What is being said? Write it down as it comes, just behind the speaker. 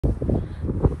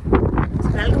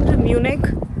Munich.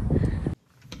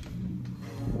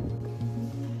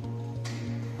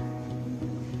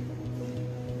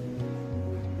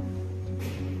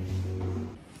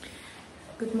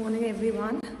 Good morning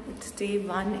everyone. It's day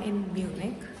 1 in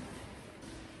Munich.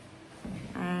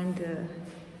 And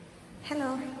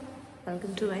hello,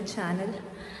 welcome to my channel.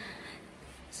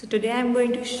 So today I'm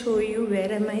going to show you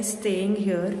where am I staying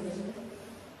here.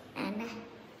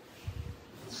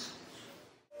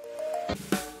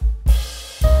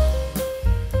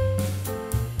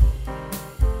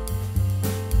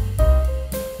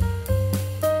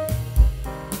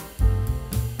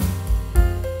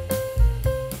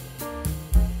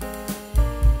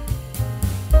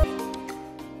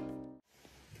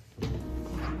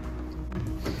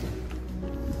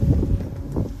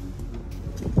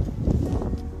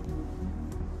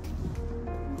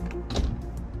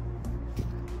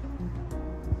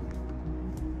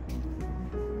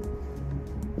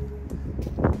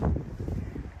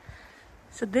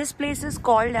 So this place is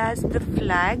called as the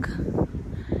Flag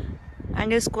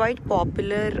and is quite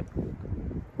popular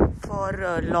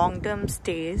for long-term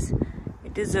stays.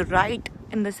 It is right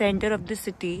in the center of the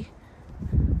city.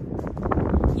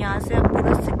 यहाँ से आप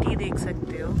पूरा city देख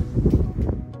सकते हो.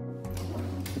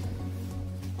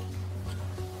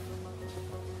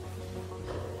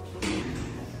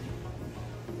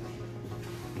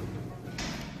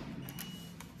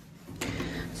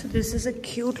 So this is a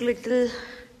cute little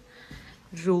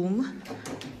room.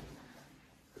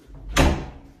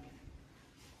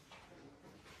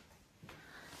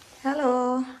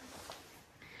 Hello.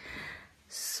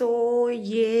 So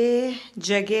ये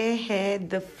जगह है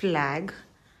the Flag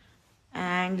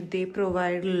and they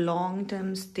provide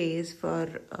long-term stays for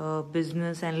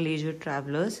business and leisure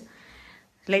travelers.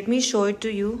 Let me show it to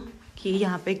you कि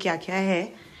यहाँ पे क्या क्या है.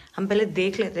 हम पहले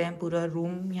देख लेते हैं पूरा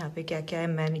रूम यहाँ पे क्या क्या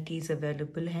amenities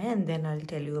available हैं and then I'll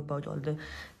tell you about all the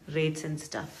rates and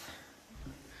stuff.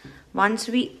 Once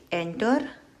we enter,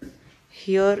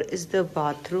 here is the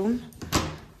bathroom.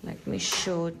 Let me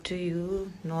show it to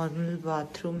you. Normal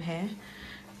bathroom है.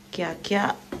 क्या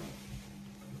क्या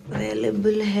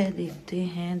available है देखते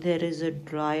हैं. There is a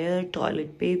dryer,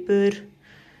 toilet paper,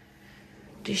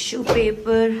 tissue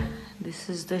paper. This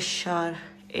is the shower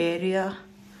area.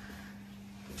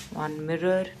 One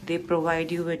mirror. They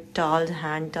provide you with towels,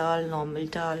 hand towel, normal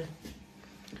towel.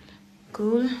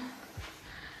 Cool.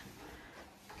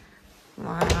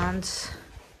 Once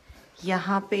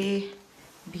यहाँ पे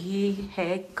भी है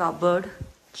cupboard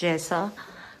जैसा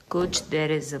कुछ.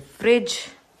 There is a fridge.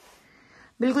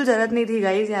 बिल्कुल ज़रूरत नहीं थी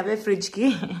guys यहाँ पे fridge की.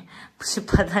 मुझे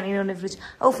पता नहीं उन्होंने fridge.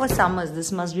 Oh, for summers.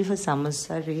 This must be for summers.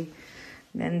 Sorry.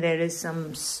 Then there is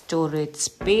some storage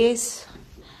space.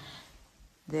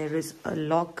 There is a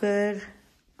locker.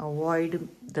 Avoid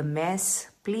the mess.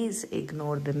 Please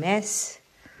ignore the mess.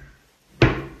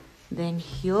 Then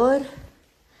here,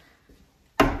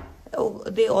 oh,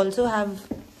 they also have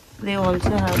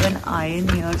an iron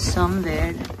here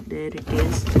somewhere. There it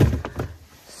is.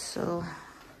 So,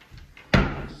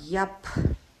 yup.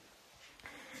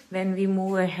 When we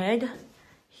move ahead,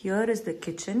 here is the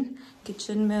kitchen.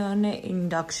 Kitchen में उन्होंने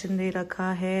induction दे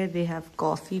रखा है. They have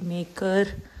coffee maker.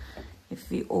 If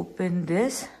we open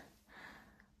this,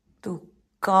 तो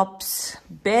cups,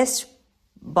 best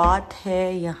bath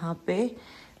है यहाँ पे.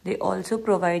 They also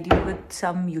provide you with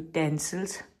some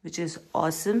utensils, which is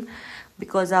awesome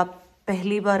because आप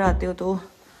पहली बार आते हो तो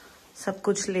सब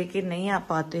कुछ लेके नहीं आ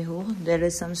पाते हो. There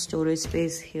is some storage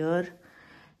space here.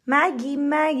 Maggie.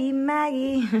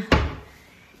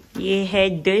 ये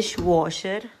है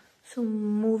dishwasher. So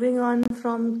moving on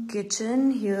from kitchen,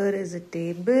 here is a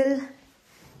table.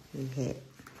 ये है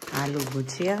आलू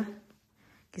भुजिया.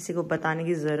 किसी को बताने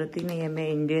की ज़रूरत ही नहीं है. मैं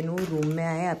इंडियन हूँ. रूम में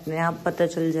आए अपने आप पता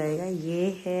चल जाएगा. ये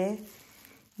है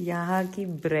यहाँ की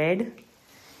ब्रेड.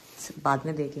 बाद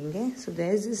में देखेंगे. So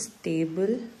there is this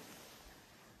table,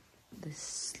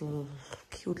 this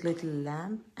cute little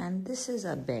lamp, and this is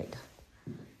a bed.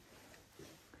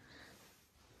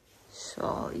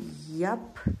 So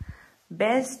yup.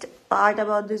 Best part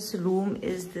about this room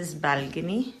is this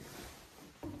balcony.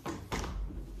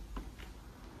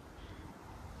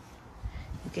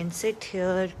 You can sit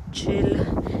here, chill,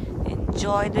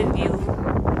 enjoy the view.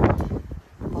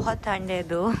 बहुत ठंड है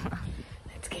दो.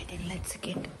 Let's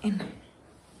get in.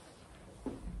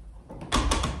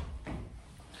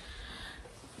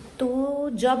 तो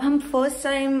जब हम first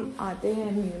time आते हैं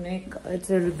Munich, it's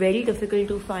very difficult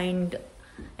to find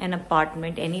an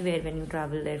apartment anywhere when you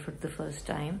travel there for the first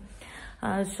time.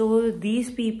 So these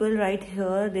people right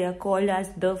here, they are called as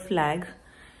the Flag.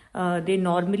 They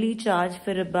normally charge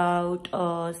for about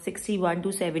 61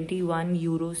 to 71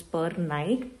 euros per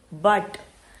night, but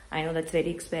I know that's very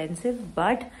expensive,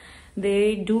 but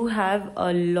they do have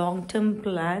a long-term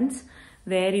plans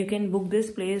where you can book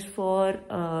this place for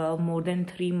more than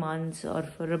 3 months or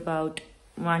for about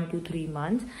 1 to 3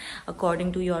 months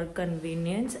according to your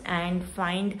convenience, and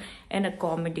find an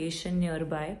accommodation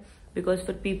nearby. Because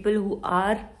for people who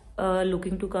are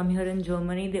looking to come here in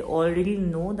Germany, they already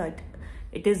know that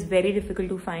it is very difficult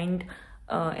to find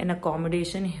an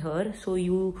accommodation here. So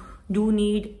you do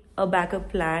need a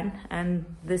backup plan, and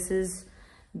this is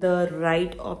the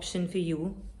right option for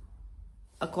you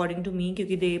according to me,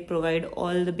 क्योंकि they provide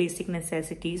all the basic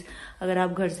necessities. अगर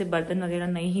आप घर से बर्तन वगैरह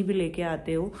नहीं भी लेके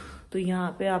आते हो तो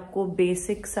यहाँ पे आपको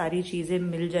basic सारी चीज़ें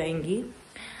मिल जाएंगी.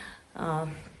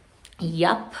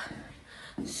 Yup.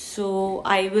 So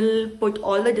I will put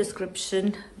all the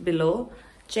description below.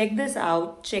 Check this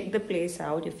out. Check the place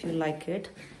out if you like it.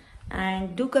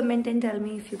 And do comment and tell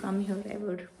me if you come here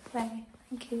ever. Bye.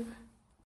 Thank you.